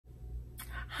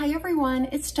Hi everyone,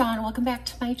 it's Dawn. Welcome back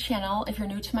to my channel. If you're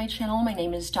new to my channel, my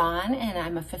name is Dawn and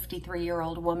I'm a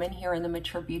 53-year-old woman here in the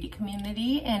mature beauty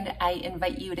community, and I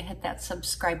invite you to hit that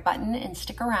subscribe button and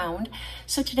stick around.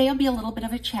 So today will be a little bit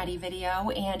of a chatty video,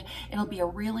 and it'll be a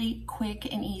really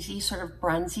quick and easy sort of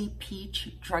bronzy peach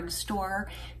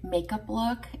drugstore makeup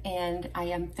look, and I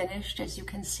am finished as you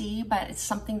can see, but it's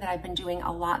something that I've been doing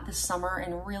a lot this summer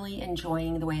and really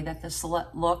enjoying the way that this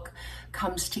look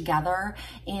comes together.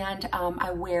 And I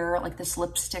wear like this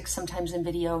lipstick sometimes in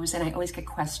videos, and I always get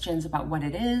questions about what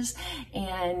it is.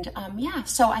 And yeah,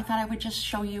 so I thought I would just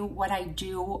show you what I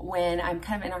do when I'm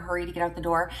kind of in a hurry to get out the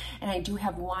door. And I do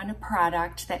have one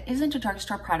product that isn't a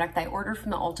drugstore product that I ordered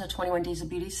from the Ulta 21 Days of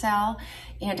Beauty sale,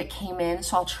 and it came in,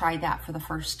 so I'll try that for the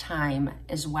first time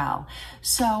as well.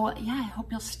 So yeah, I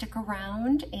hope you'll stick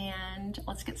around and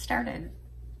let's get started.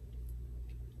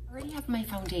 I already have my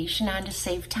foundation on to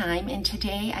save time, and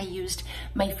today I used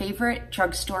my favorite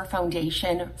drugstore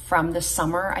foundation from the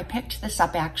summer. I picked this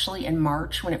up actually in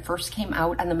March when it first came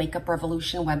out on the Makeup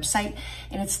Revolution website,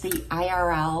 and it's the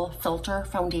IRL Filter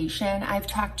Foundation. I've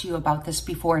talked to you about this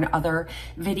before in other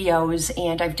videos,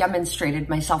 and I've demonstrated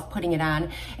myself putting it on.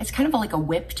 It's kind of like a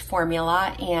whipped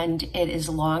formula, and it is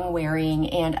long wearing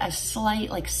and a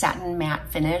slight like satin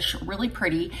matte finish, really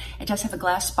pretty. It does have a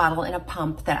glass bottle and a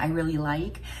pump that I really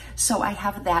like. So I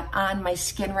have that on my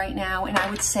skin right now, and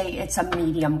I would say it's a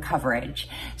medium coverage.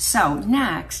 So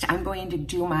next, I'm going to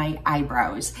do my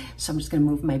eyebrows. So I'm just gonna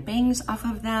move my bangs off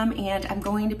of them, and I'm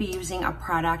going to be using a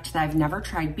product that I've never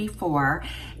tried before.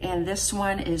 And this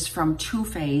one is from Too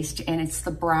Faced, and it's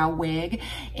the brow wig.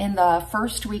 In the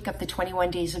first week of the 21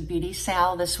 Days of Beauty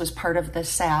sale, this was part of the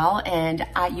sale, and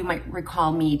you might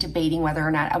recall me debating whether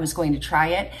or not I was going to try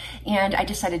it, and I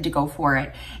decided to go for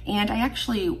it. And I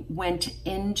actually went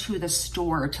into the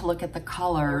store to look at the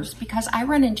colors because I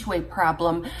run into a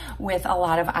problem with a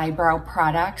lot of eyebrow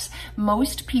products.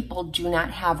 Most people do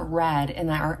not have red in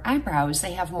their eyebrows.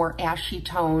 They have more ashy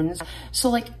tones. So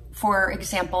like, for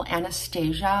example,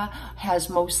 Anastasia has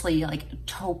mostly like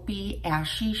taupey,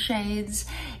 ashy shades,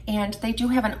 and they do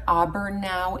have an auburn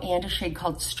now and a shade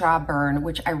called Strawburn,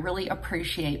 which I really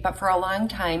appreciate. But for a long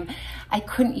time, I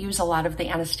couldn't use a lot of the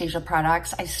Anastasia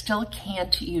products. I still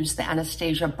can't use the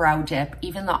Anastasia Brow Dip.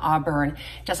 Even the auburn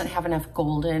doesn't have enough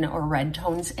golden or red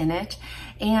tones in it.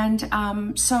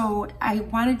 And so I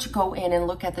wanted to go in and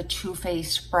look at the Too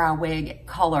Faced brow wig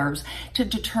colors to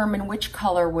determine which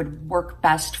color would work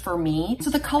best for me. So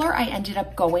the color I ended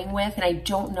up going with, and I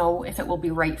don't know if it will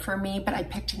be right for me, but I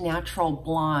picked Natural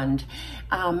Blonde.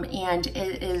 And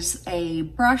it is a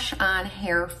brush on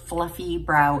hair fluffy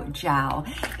brow gel,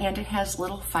 and it has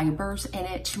little fibers in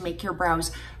it to make your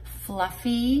brows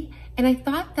fluffy. And I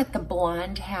thought that the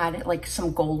blonde had like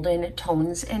some golden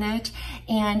tones in it,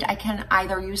 and I can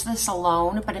either use this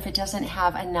alone, but if it doesn't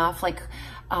have enough like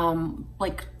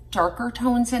darker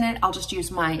tones in it, I'll just use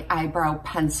my eyebrow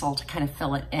pencil to kind of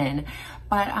fill it in.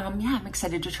 But yeah, I'm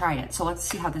excited to try it. So let's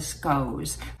see how this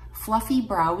goes. Fluffy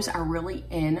brows are really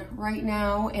in right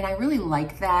now, and I really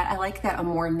like that. I like that a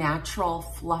more natural,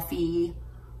 fluffy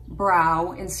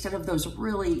brow instead of those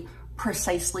really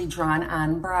precisely drawn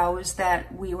on brows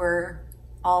that we were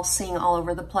all seeing all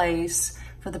over the place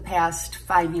for the past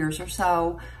 5 years or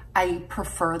so. I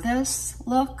prefer this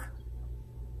look.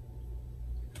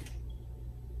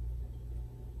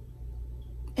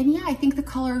 And yeah, I think the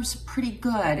color's pretty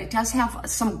good. It does have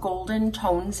some golden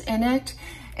tones in it,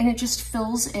 and it just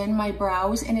fills in my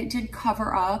brows, and it did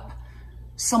cover up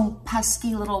some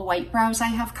pesky little white brows I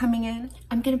have coming in.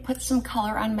 I'm gonna put some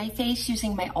color on my face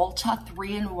using my Ulta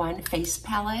 3-in-1 face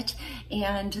palette,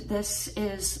 and this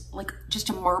is like just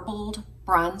a marbled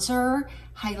bronzer,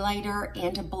 highlighter,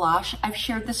 and a blush. I've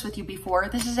shared this with you before.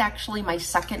 This is actually my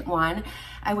second one.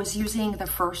 I was using the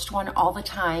first one all the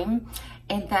time,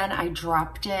 and then I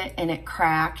dropped it and it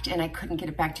cracked and I couldn't get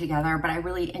it back together, but I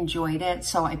really enjoyed it,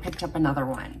 so I picked up another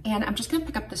one. And I'm just gonna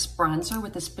pick up this bronzer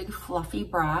with this big fluffy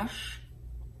brush.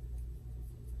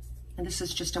 And this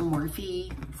is just a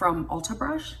Morphe from Ulta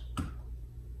brush.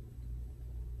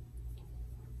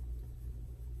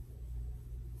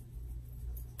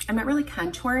 I'm not really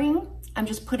contouring. I'm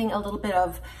just putting a little bit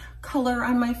of color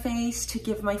on my face to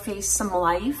give my face some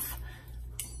life.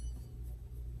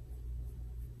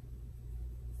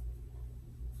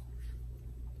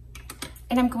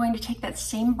 And I'm going to take that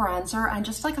same bronzer on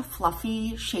just like a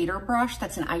fluffy shader brush,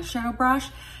 that's an eyeshadow brush,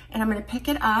 and I'm gonna pick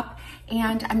it up,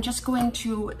 and I'm just going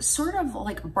to sort of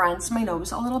like bronze my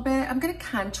nose a little bit. I'm gonna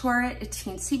contour it a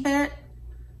teensy bit.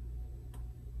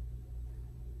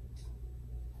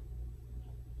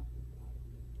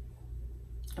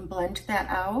 And blend that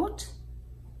out.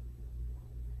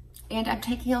 And I'm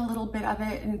taking a little bit of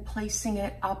it and placing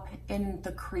it up in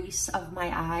the crease of my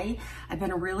eye. I've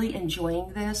been really enjoying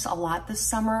this a lot this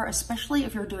summer, especially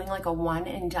if you're doing like a one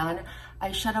and done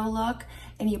eyeshadow look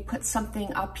and you put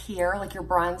something up here like your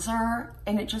bronzer,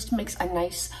 and it just makes a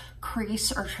nice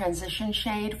crease or transition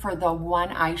shade for the one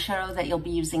eyeshadow that you'll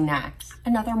be using next.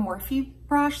 Another Morphe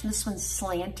brush, this one's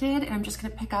slanted, and I'm just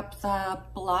gonna pick up the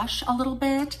blush a little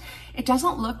bit. It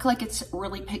doesn't look like it's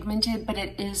really pigmented, but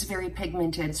it is very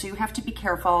pigmented, so you have to be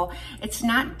careful. It's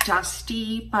not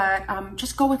dusty, but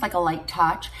just go with like a light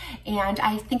touch. And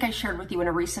I think I shared with you in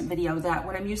a recent video that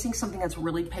when I'm using something that's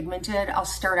really pigmented, I'll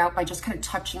start out by just kind of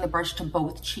touching the brush to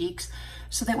both cheeks,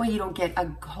 so that way you don't get a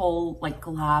whole like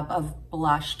glob of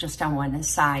blush just on one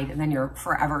side, and then you're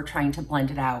forever trying to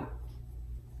blend it out.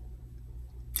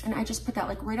 And I just put that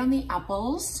like right on the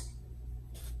apples.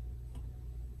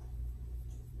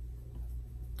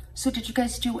 So did you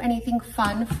guys do anything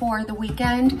fun for the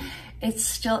weekend?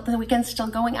 The weekend's still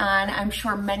going on. I'm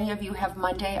sure many of you have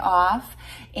Monday off,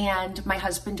 and my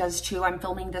husband does too. I'm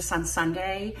filming this on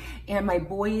Sunday, and my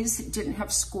boys didn't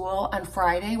have school on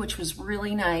Friday, which was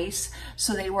really nice.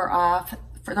 So they were off,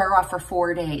 they're off for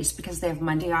 4 days because they have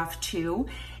Monday off too.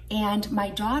 And my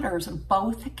daughters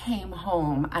both came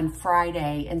home on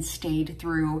Friday and stayed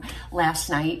through last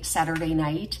night, Saturday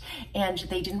night, and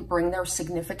they didn't bring their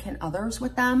significant others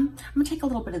with them. I'm gonna take a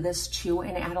little bit of this too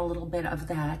and add a little bit of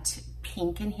that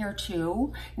pink in here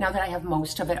too, now that I have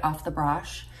most of it off the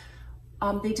brush.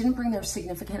 They didn't bring their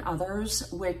significant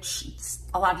others, which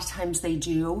a lot of times they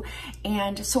do.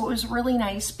 And so it was really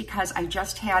nice because I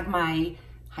just had my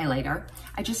highlighter.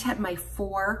 I just had my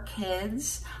 4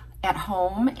 kids at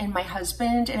home and my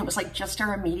husband, and it was like just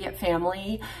our immediate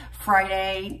family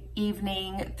Friday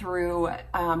evening through,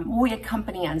 we had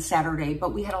company on Saturday,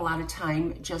 but we had a lot of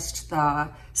time, just the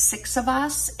 6 of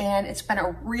us, and it's been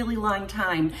a really long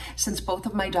time since both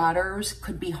of my daughters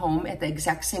could be home at the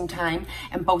exact same time,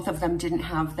 and both of them didn't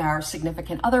have their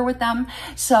significant other with them.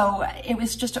 So it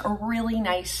was just a really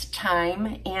nice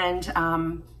time,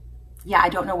 and yeah, I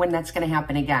don't know when that's gonna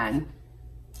happen again.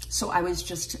 So I was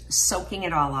just soaking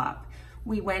it all up.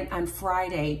 We went on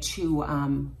Friday to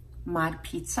Mod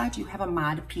Pizza. Do you have a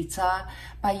Mod Pizza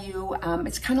by you?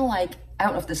 It's kind of like, I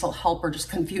don't know if this will help or just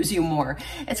confuse you more.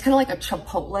 It's kind of like a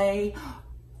Chipotle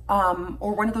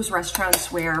or one of those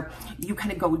restaurants where you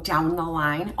kind of go down the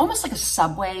line, almost like a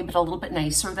Subway, but a little bit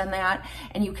nicer than that.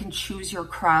 And you can choose your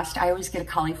crust. I always get a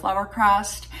cauliflower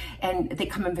crust, and they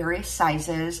come in various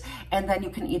sizes. And then you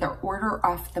can either order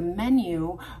off the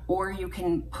menu, or you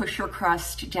can push your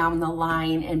crust down the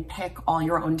line and pick all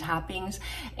your own toppings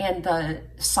and the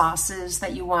sauces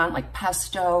that you want, like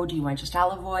pesto. Do you want just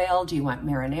olive oil? Do you want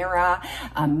marinara,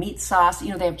 meat sauce?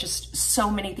 You know, they have just so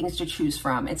many things to choose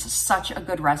from. It's such a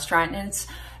good restaurant, and it's,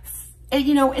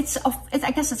 you know,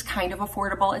 I guess it's kind of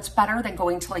affordable. It's better than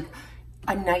going to like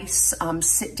a nice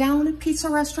sit-down pizza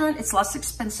restaurant. It's less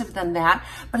expensive than that,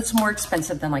 but it's more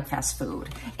expensive than like fast food.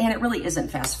 And it really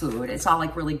isn't fast food. It's all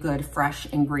like really good, fresh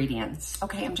ingredients.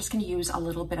 Okay, I'm just gonna use a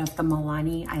little bit of the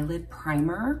Maybelline Eyelid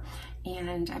Primer,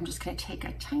 and I'm just gonna take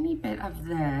a tiny bit of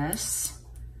this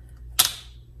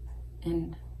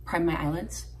and prime my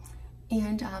eyelids.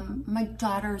 And my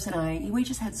daughters and I, we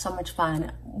just had so much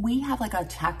fun. We have like a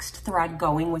text thread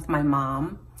going with my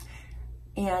mom,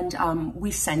 and we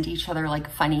send each other like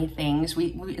funny things.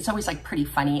 It's always like pretty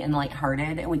funny and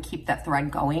lighthearted, and we keep that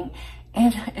thread going.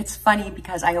 And it's funny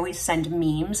because I always send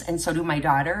memes, and so do my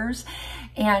daughters.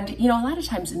 And, you know, a lot of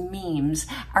times memes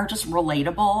are just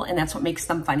relatable, and that's what makes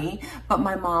them funny, but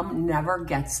my mom never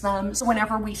gets them. So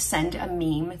whenever we send a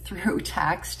meme through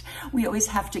text, we always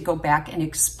have to go back and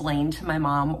explain to my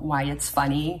mom why it's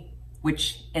funny,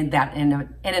 which in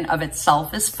and of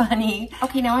itself is funny.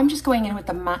 Okay, now I'm just going in with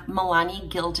the Milani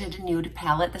Gilded Nude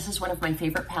palette. This is one of my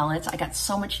favorite palettes. I got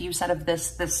so much use out of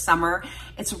this summer.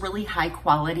 It's really high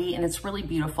quality, and it's really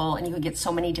beautiful, and you can get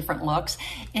so many different looks.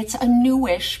 It's a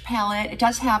newish palette. It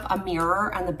does have a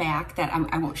mirror on the back that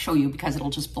I won't show you because it'll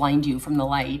just blind you from the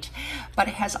light, but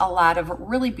it has a lot of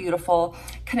really beautiful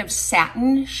kind of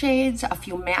satin shades, a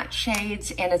few matte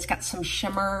shades, and it's got some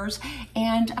shimmers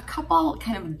and a couple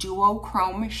kind of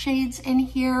duochrome shades in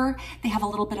here. They have a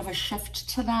little bit of a shift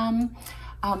to them.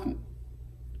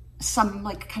 Some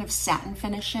like kind of satin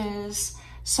finishes.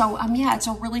 So yeah, it's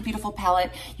a really beautiful palette.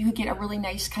 You could get a really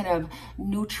nice kind of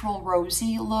neutral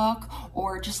rosy look,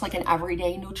 or just like an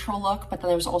everyday neutral look, but then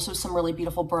there's also some really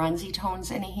beautiful bronzy tones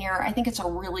in here. I think it's a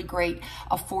really great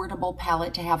affordable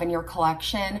palette to have in your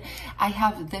collection. I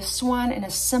have this one, and a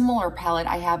similar palette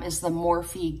I have is the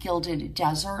Morphe Gilded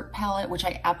Desert palette, which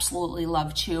I absolutely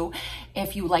love too.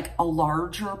 If you like a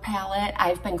larger palette,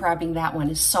 I've been grabbing that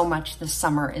one so much this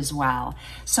summer as well.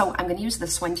 So I'm gonna use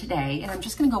this one today, and I'm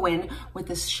just gonna go in with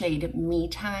this shade Me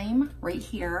Time right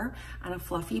here on a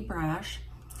fluffy brush.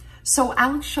 So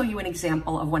I'll show you an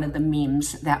example of one of the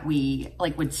memes that we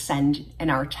would send in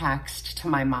our text to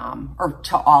my mom, or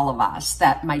to all of us,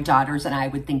 that my daughters and I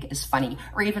would think is funny,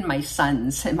 or even my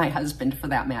sons and my husband for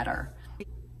that matter.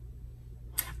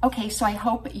 Okay, so I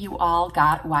hope you all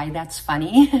got why that's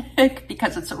funny,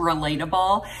 because it's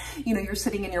relatable. You know, you're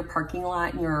sitting in your parking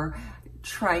lot and you're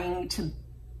trying to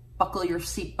buckle your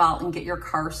seatbelt and get your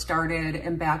car started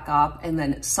and back up, and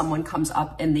then someone comes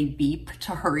up and they beep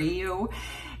to hurry you.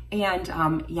 And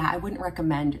yeah, I wouldn't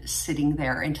recommend sitting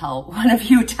there until one of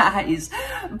you dies,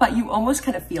 but you almost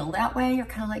kind of feel that way. You're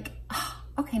kind of like, oh,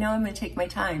 okay, now I'm gonna take my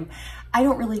time. I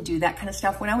don't really do that kind of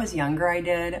stuff. When I was younger, I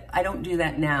did. I don't do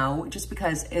that now, just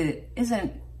because it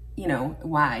isn't, you know,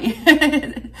 why?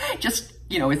 Just,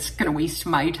 you know, it's gonna waste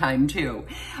my time too.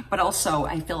 But also,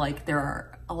 I feel like there are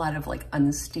a lot of like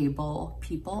unstable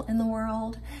people in the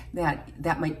world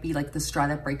that might be like the straw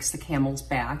that breaks the camel's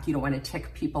back. You don't want to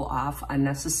tick people off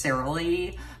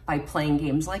unnecessarily by playing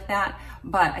games like that.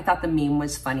 But I thought the meme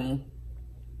was funny.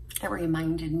 It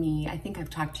reminded me, I think I've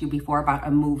talked to you before about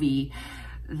a movie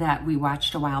that we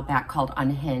watched a while back called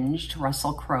Unhinged.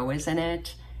 Russell Crowe is in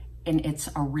it, and it's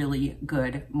a really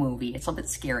good movie. It's a little bit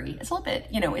scary. It's a little bit,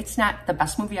 you know, it's not the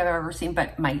best movie I've ever seen,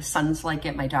 but my sons like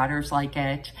it, my daughters like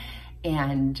it.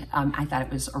 And I thought it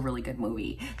was a really good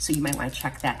movie. So you might want to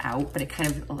check that out. But it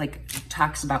kind of like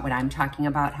talks about what I'm talking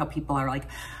about, how people are like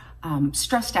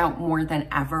stressed out more than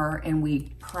ever, and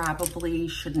we probably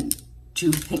shouldn't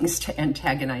do things to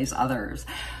antagonize others.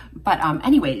 But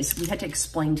anyways, we had to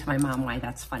explain to my mom why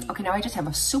that's funny. Okay, now I just have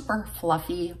a super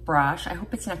fluffy brush. I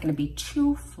hope it's not gonna be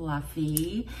too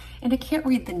fluffy. And I can't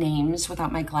read the names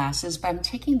without my glasses, but I'm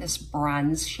taking this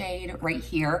bronze shade right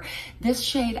here. This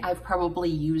shade I've probably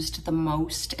used the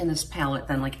most in this palette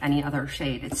than like any other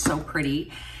shade. It's so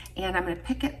pretty. And I'm gonna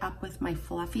pick it up with my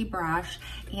fluffy brush.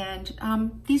 And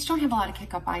these don't have a lot of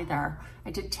kick up either.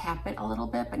 I did tap it a little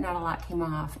bit, but not a lot came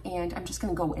off. And I'm just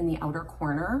gonna go in the outer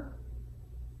corner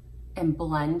and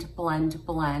blend, blend,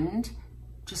 blend,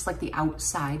 just like the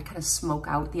outside, kind of smoke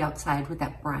out the outside with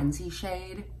that bronzy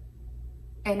shade.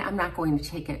 And I'm not going to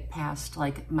take it past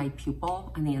like my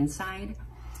pupil on the inside.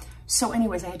 So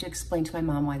anyways, I had to explain to my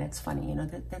mom why that's funny. You know,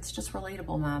 that's just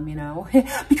relatable, Mom, you know,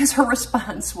 because her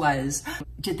response was,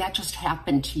 did that just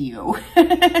happen to you?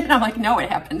 And I'm like, no, it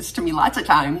happens to me lots of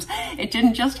times. It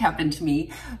didn't just happen to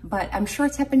me, but I'm sure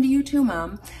it's happened to you too,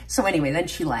 Mom. So anyway, then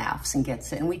she laughs and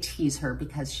gets it, and we tease her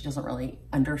because she doesn't really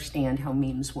understand how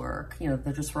memes work. You know,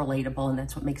 they're just relatable, and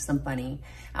that's what makes them funny.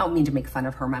 I don't mean to make fun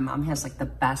of her. My mom has like the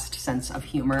best sense of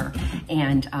humor,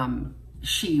 and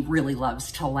she really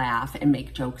loves to laugh and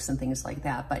make jokes and things like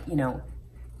that. But you know,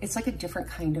 it's like a different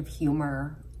kind of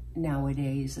humor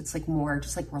nowadays. It's like more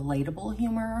just like relatable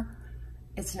humor.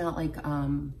 It's not like, I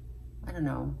don't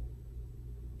know,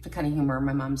 the kind of humor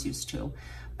my mom's used to.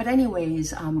 But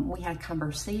anyways, we had a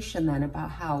conversation then about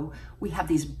how we have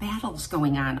these battles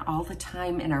going on all the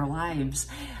time in our lives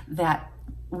that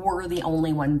we're the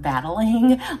only one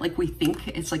battling. Like we think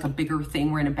it's like a bigger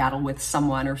thing. We're in a battle with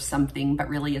someone or something, but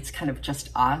really it's kind of just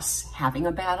us having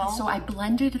a battle. So I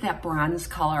blended that bronze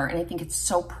color, and I think it's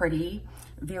so pretty,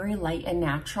 very light and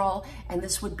natural. And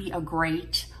this would be a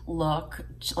great look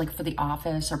like for the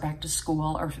office or back to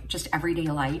school or just everyday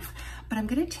life. But I'm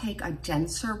gonna take a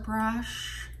denser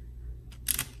brush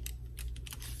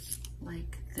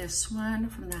like this one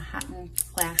from the Hot and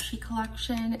Flashy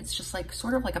collection. It's just like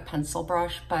sort of like a pencil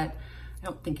brush, but I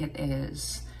don't think it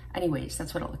is. Anyways,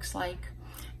 that's what it looks like.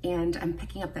 And I'm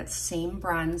picking up that same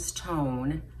bronze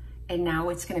tone, and now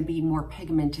it's gonna be more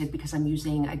pigmented because I'm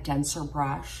using a denser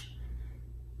brush.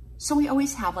 So we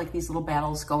always have like these little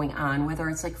battles going on, whether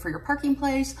it's like for your parking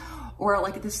place or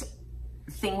like this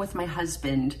thing with my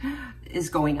husband is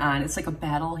going on. It's like a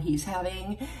battle he's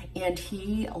having, and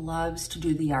he loves to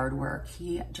do the yard work.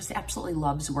 He just absolutely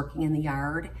loves working in the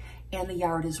yard, and the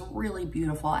yard is really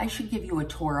beautiful. I should give you a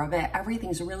tour of it.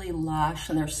 Everything's really lush,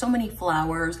 and there's so many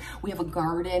flowers. We have a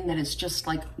garden that is just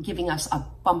like giving us a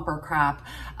bumper crop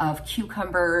of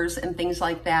cucumbers and things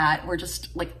like that. We're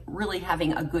just like really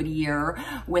having a good year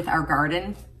with our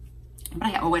garden. but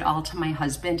I owe it all to my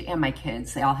husband and my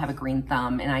kids. They all have a green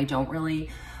thumb and I don't really,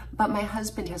 but my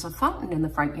husband has a fountain in the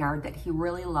front yard that he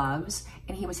really loves,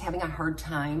 and he was having a hard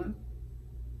time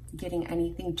getting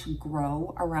anything to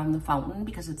grow around the fountain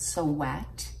because it's so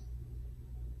wet.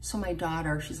 So my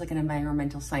daughter, she's like an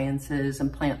environmental sciences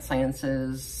and plant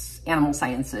sciences, animal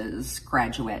sciences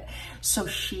graduate. So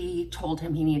she told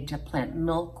him he needed to plant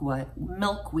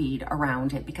milkweed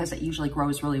around it because it usually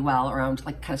grows really well around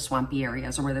like kind of swampy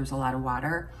areas or where there's a lot of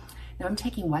water. Now I'm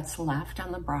taking what's left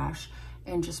on the brush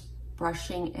and just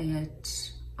brushing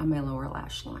it on my lower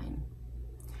lash line.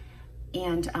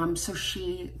 And so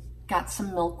she got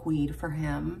some milkweed for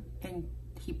him and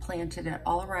he planted it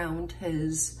all around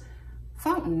his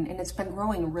fountain, and it's been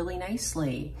growing really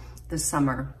nicely this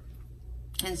summer.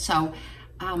 And so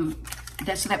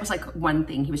that was like one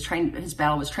thing. His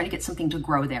battle was trying to get something to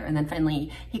grow there, and then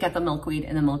finally he got the milkweed,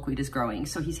 and the milkweed is growing,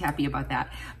 so he's happy about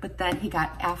that. But then he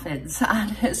got aphids on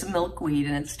his milkweed,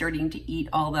 and it's starting to eat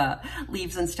all the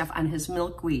leaves and stuff on his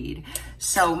milkweed.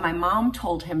 So my mom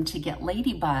told him to get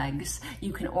ladybugs.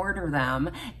 You can order them,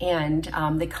 and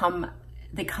they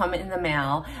come in the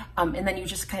mail, and then you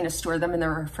just kind of store them in the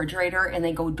refrigerator, and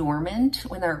they go dormant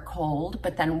when they're cold,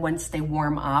 but then once they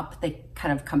warm up, they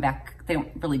kind of come back. They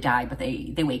don't really die, but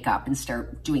they wake up and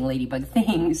start doing ladybug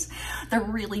things. They're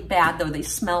really bad though. They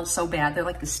smell so bad. They're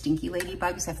like the stinky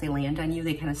ladybugs. If they land on you,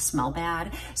 they kind of smell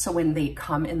bad. So when they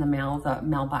come in the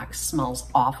mailbox smells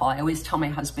awful. I always tell my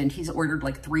husband, he's ordered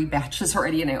like 3 batches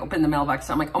already, and I open the mailbox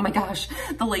and I'm like, oh my gosh,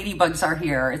 the ladybugs are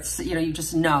here. It's, you know, you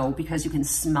just know because you can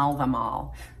smell them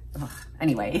all. Ugh.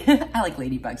 Anyway, I like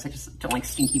ladybugs. I just don't like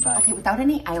stinky bugs. Okay, without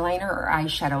any eyeliner or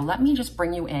eyeshadow, let me just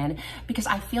bring you in because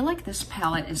I feel like this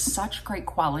palette is such great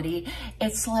quality.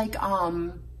 It's like,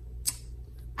 I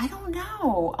don't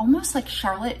know, almost like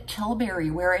Charlotte Tilbury,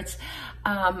 where it's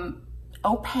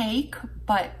opaque,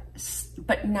 but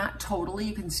not totally.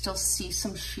 You can still see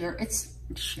some sheerness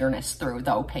through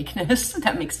the opaqueness.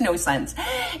 That makes no sense.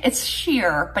 It's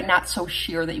sheer, but not so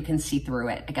sheer that you can see through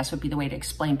it, I guess would be the way to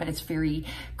explain, but it's very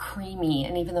creamy.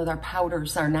 And even though they're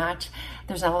powders, there's not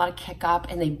a lot of kick up,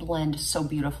 and they blend so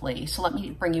beautifully. So let me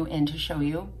bring you in to show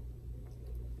you.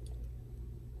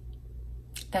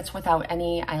 That's without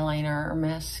any eyeliner or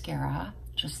mascara,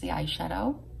 just the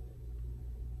eyeshadow.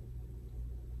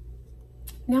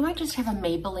 Now I just have a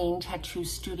Maybelline Tattoo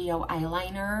Studio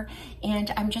eyeliner,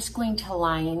 and I'm just going to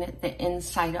line the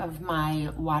inside of my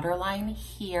waterline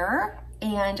here.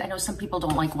 And I know some people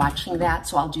don't like watching that,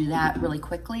 so I'll do that really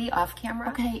quickly off camera.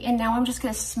 Okay, and now I'm just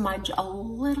gonna smudge a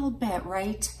little bit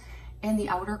right in the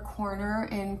outer corner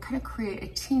and kind of create a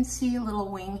teensy little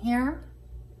wing here.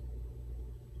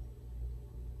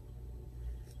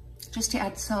 Just to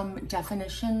add some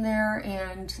definition there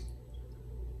and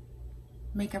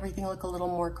make everything look a little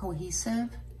more cohesive.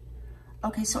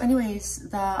 Okay, so anyways,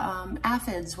 the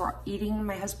aphids were eating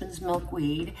my husband's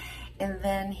milkweed, and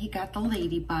then he got the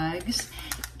ladybugs,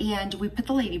 and we put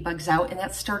the ladybugs out, and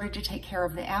that started to take care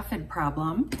of the aphid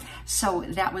problem. So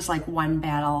that was like one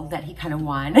battle that he kind of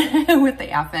won with the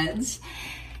aphids.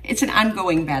 It's an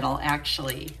ongoing battle,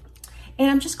 actually. And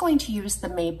I'm just going to use the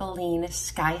Maybelline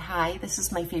Sky High. This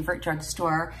is my favorite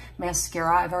drugstore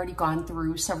mascara. I've already gone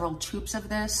through several tubes of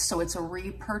this, so it's a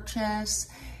repurchase.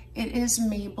 It is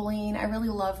Maybelline. I really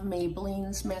love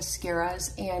Maybelline's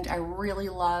mascaras, and I really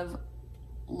love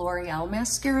L'Oreal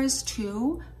mascaras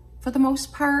too, for the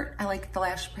most part. I like the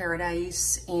Lash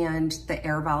Paradise and the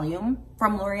Air Volume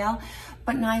from L'Oreal,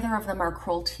 but neither of them are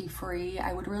cruelty-free.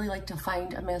 I would really like to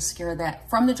find a mascara that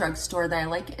from the drugstore that I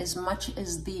like as much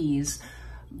as these,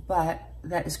 but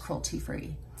that is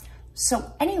cruelty-free.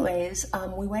 So anyways,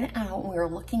 we went out and we were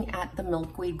looking at the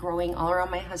milkweed growing all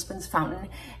around my husband's fountain,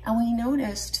 and we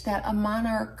noticed that a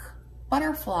monarch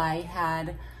butterfly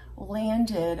had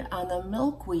landed on the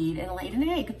milkweed and laid an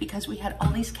egg because we had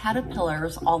all these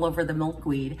caterpillars all over the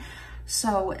milkweed.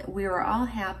 So we were all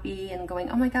happy and going,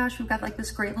 oh my gosh, we've got like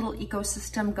this great little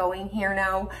ecosystem going here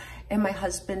now. And my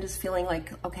husband is feeling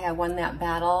like, okay, I won that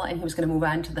battle, and he was gonna move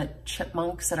on to the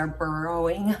chipmunks that are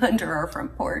burrowing under our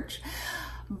front porch.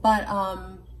 But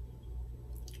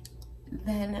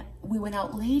then we went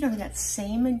out later that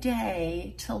same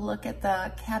day to look at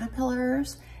the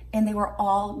caterpillars, and they were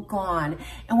all gone.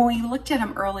 And when we looked at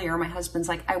them earlier, my husband's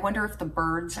like, I wonder if the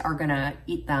birds are gonna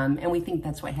eat them. And we think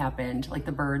that's what happened, like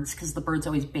the birds, because the birds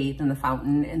always bathe in the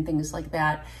fountain and things like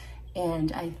that.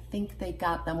 And I think they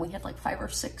got them. We had like 5 or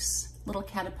 6 little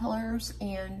caterpillars,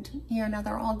 and yeah, now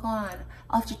they're all gone.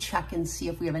 I'll have to check and see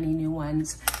if we have any new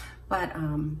ones. But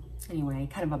anyway,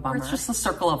 kind of a bummer. It's just the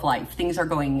circle of life. Things are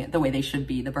going the way they should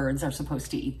be. The birds are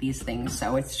supposed to eat these things,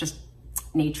 so it's just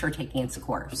nature taking its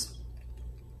course.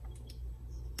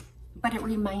 but it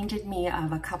reminded me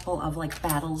of a couple of like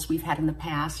battles we've had in the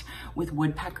past with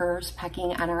woodpeckers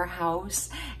pecking on our house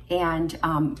and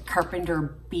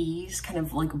carpenter bees kind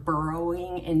of like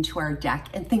burrowing into our deck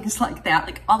and things like that.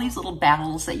 Like all these little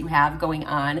battles that you have going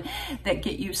on that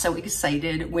get you so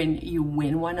excited when you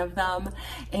win one of them.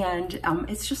 And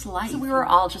it's just life. So we were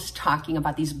all just talking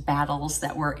about these battles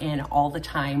that we're in all the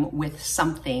time with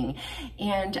something.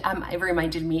 And it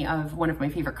reminded me of one of my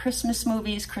favorite Christmas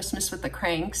movies, Christmas with the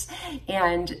Cranks.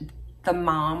 And the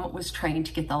mom was trying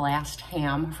to get the last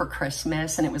ham for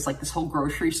Christmas, and it was like this whole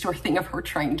grocery store thing of her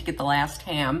trying to get the last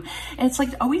ham. And it's like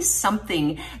always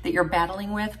something that you're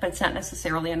battling with, but it's not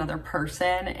necessarily another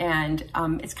person. And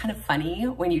it's kind of funny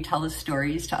when you tell the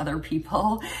stories to other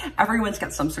people. Everyone's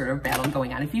got some sort of battle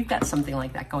going on. If you've got something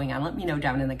like that going on, let me know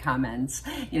down in the comments.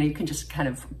 You know, you can just kind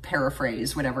of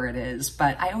paraphrase whatever it is.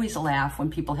 But I always laugh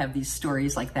when people have these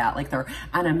stories like that, like they're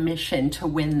on a mission to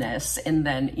win this, and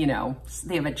then, you know,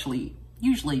 they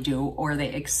usually do, or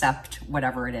they accept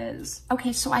whatever it is.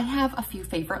 Okay, so I have a few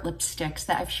favorite lipsticks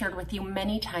that I've shared with you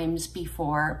many times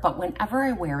before, but whenever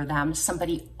I wear them,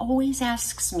 somebody always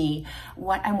asks me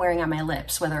what I'm wearing on my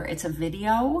lips, whether it's a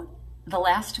video. The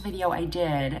last video I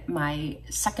did, my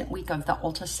second week of the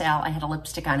Ulta sale, I had a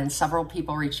lipstick on and several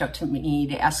people reached out to me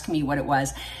to ask me what it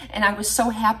was. And I was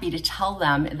so happy to tell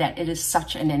them that it is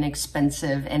such an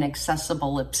inexpensive and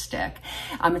accessible lipstick.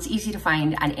 It's easy to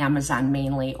find on Amazon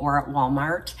mainly or at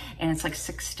Walmart, and it's like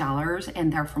 $6,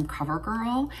 and they're from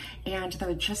CoverGirl. And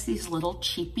they're just these little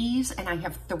cheapies, and I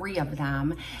have 3 of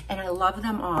them, and I love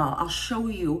them all. I'll show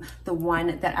you the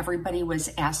one that everybody was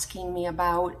asking me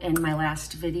about in my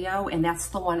last video, and that's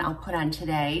the one I'll put on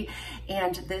today.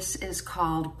 And this is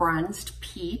called Bronzed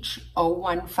Peach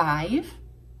 015.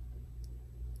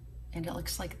 And it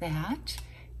looks like that.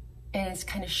 And it's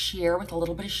kind of sheer with a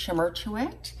little bit of shimmer to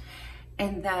it.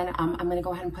 And then I'm gonna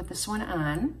go ahead and put this one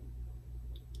on.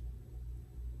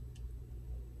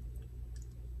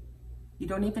 You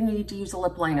don't even need to use a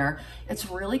lip liner.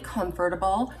 It's really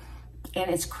comfortable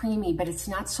and it's creamy, but it's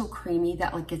not so creamy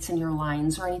that like gets in your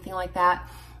lines or anything like that.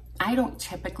 I don't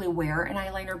typically wear an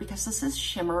eyeliner because this is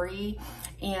shimmery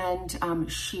and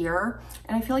sheer.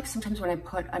 And I feel like sometimes when I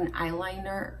put an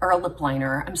eyeliner or a lip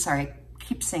liner, I'm sorry, I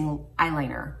keep saying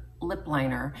eyeliner, lip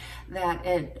liner, that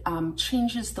it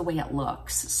changes the way it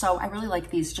looks. So I really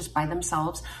like these just by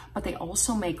themselves, but they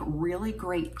also make really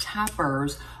great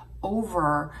toppers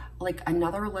over like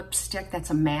another lipstick that's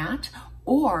a matte.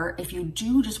 Or if you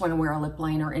do just want to wear a lip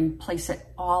liner and place it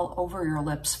all over your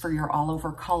lips for your all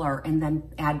over color and then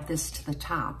add this to the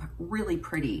top, really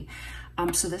pretty.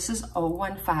 So this is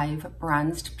 015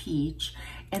 Bronzed Peach.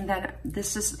 And then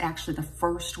this is actually the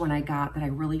first one I got that I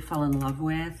really fell in love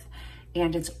with.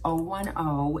 And it's 010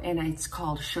 and it's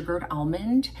called Sugared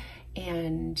Almond.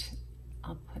 And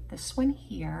I'll put this one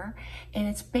here. And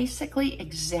it's basically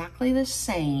exactly the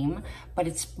same, but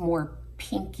it's more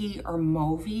pinky or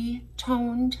mauvey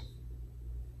toned.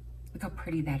 Look how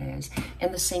pretty that is.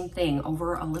 And the same thing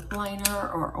over a lip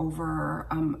liner or over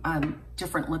a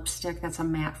different lipstick that's a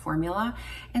matte formula.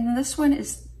 And then this one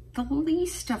is the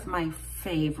least of my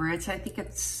favorites. I think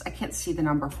it's, I can't see the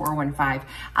number 415.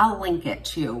 I'll link it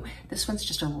too. This one's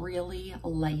just a really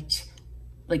light,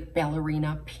 like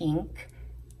ballerina pink.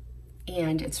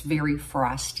 And it's very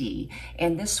frosty.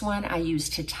 And this one I use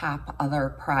to top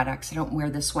other products. I don't wear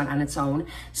this one on its own.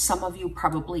 Some of you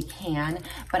probably can,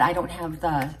 but I don't have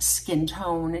the skin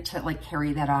tone to like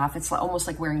carry that off. It's almost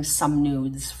like wearing some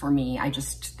nudes for me.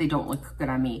 they don't look good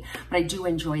on me, but I do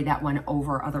enjoy that one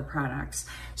over other products.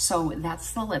 So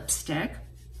that's the lipstick.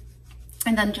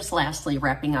 And then just lastly,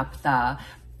 wrapping up the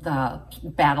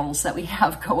battles that we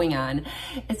have going on.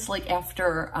 It's like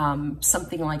after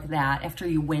something like that, after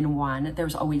you win one,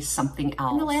 there's always something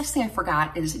else. And the last thing I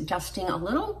forgot is dusting a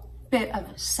little bit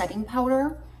of setting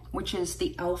powder, which is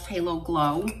the e.l.f. Halo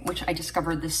Glow, which I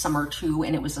discovered this summer too,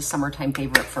 and it was a summertime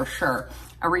favorite for sure.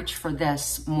 I reach for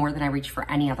this more than I reach for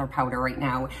any other powder right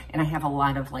now. And I have a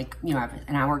lot of like, you know, I have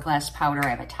an Hourglass powder, I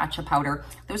have a Tatcha powder.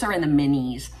 Those are in the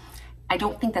minis. I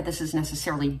don't think that this is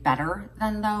necessarily better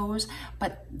than those,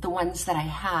 but the ones that I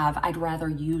have, I'd rather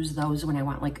use those when I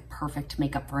want like perfect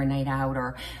makeup for a night out,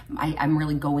 or I'm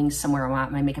really going somewhere, I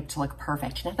want my makeup to look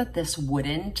perfect. Not that this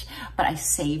wouldn't, but I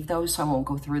save those so I won't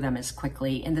go through them as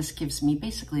quickly. And this gives me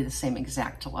basically the same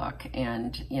exact look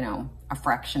and, you know, a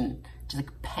fraction, just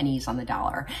like pennies on the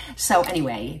dollar. So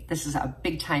anyway, this is a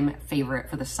big time favorite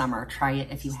for the summer. Try it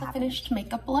if you haven't. Finished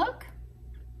makeup look.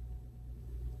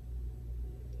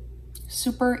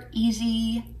 Super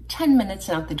easy 10 minutes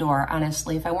and out the door.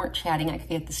 Honestly, if I weren't chatting, I could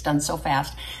get this done so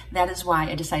fast. That is why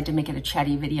I decided to make it a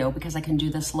chatty video, because I can do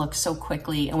this look so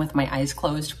quickly and with my eyes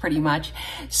closed pretty much.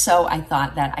 So I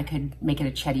thought that I could make it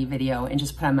a chatty video and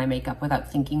just put on my makeup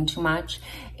without thinking too much.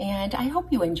 And I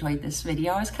hope you enjoyed this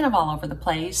video. I was kind of all over the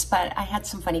place, but I had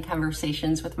some funny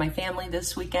conversations with my family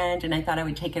this weekend, and I thought I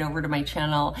would take it over to my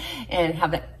channel and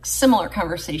have that similar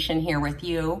conversation here with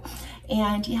you.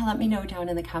 And yeah, let me know down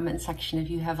in the comment section if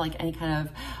you have like any kind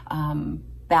of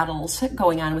battles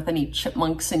going on with any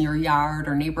chipmunks in your yard,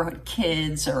 or neighborhood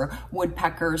kids, or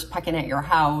woodpeckers pecking at your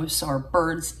house, or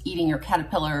birds eating your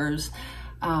caterpillars.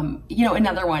 You know,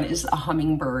 another one is a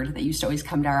hummingbird that used to always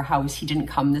come to our house. He didn't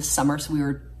come this summer, so we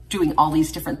were doing all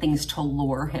these different things to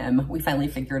lure him. We finally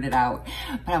figured it out.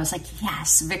 But I was like,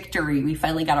 yes, victory. We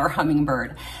finally got our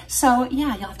hummingbird. So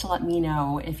yeah, you'll have to let me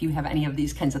know if you have any of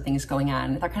these kinds of things going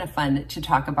on. They're kind of fun to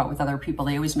talk about with other people.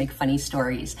 They always make funny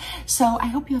stories. So I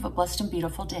hope you have a blessed and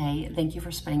beautiful day. Thank you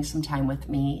for spending some time with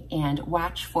me, and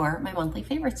watch for my monthly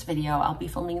favorites video. I'll be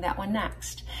filming that one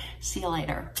next. See you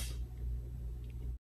later.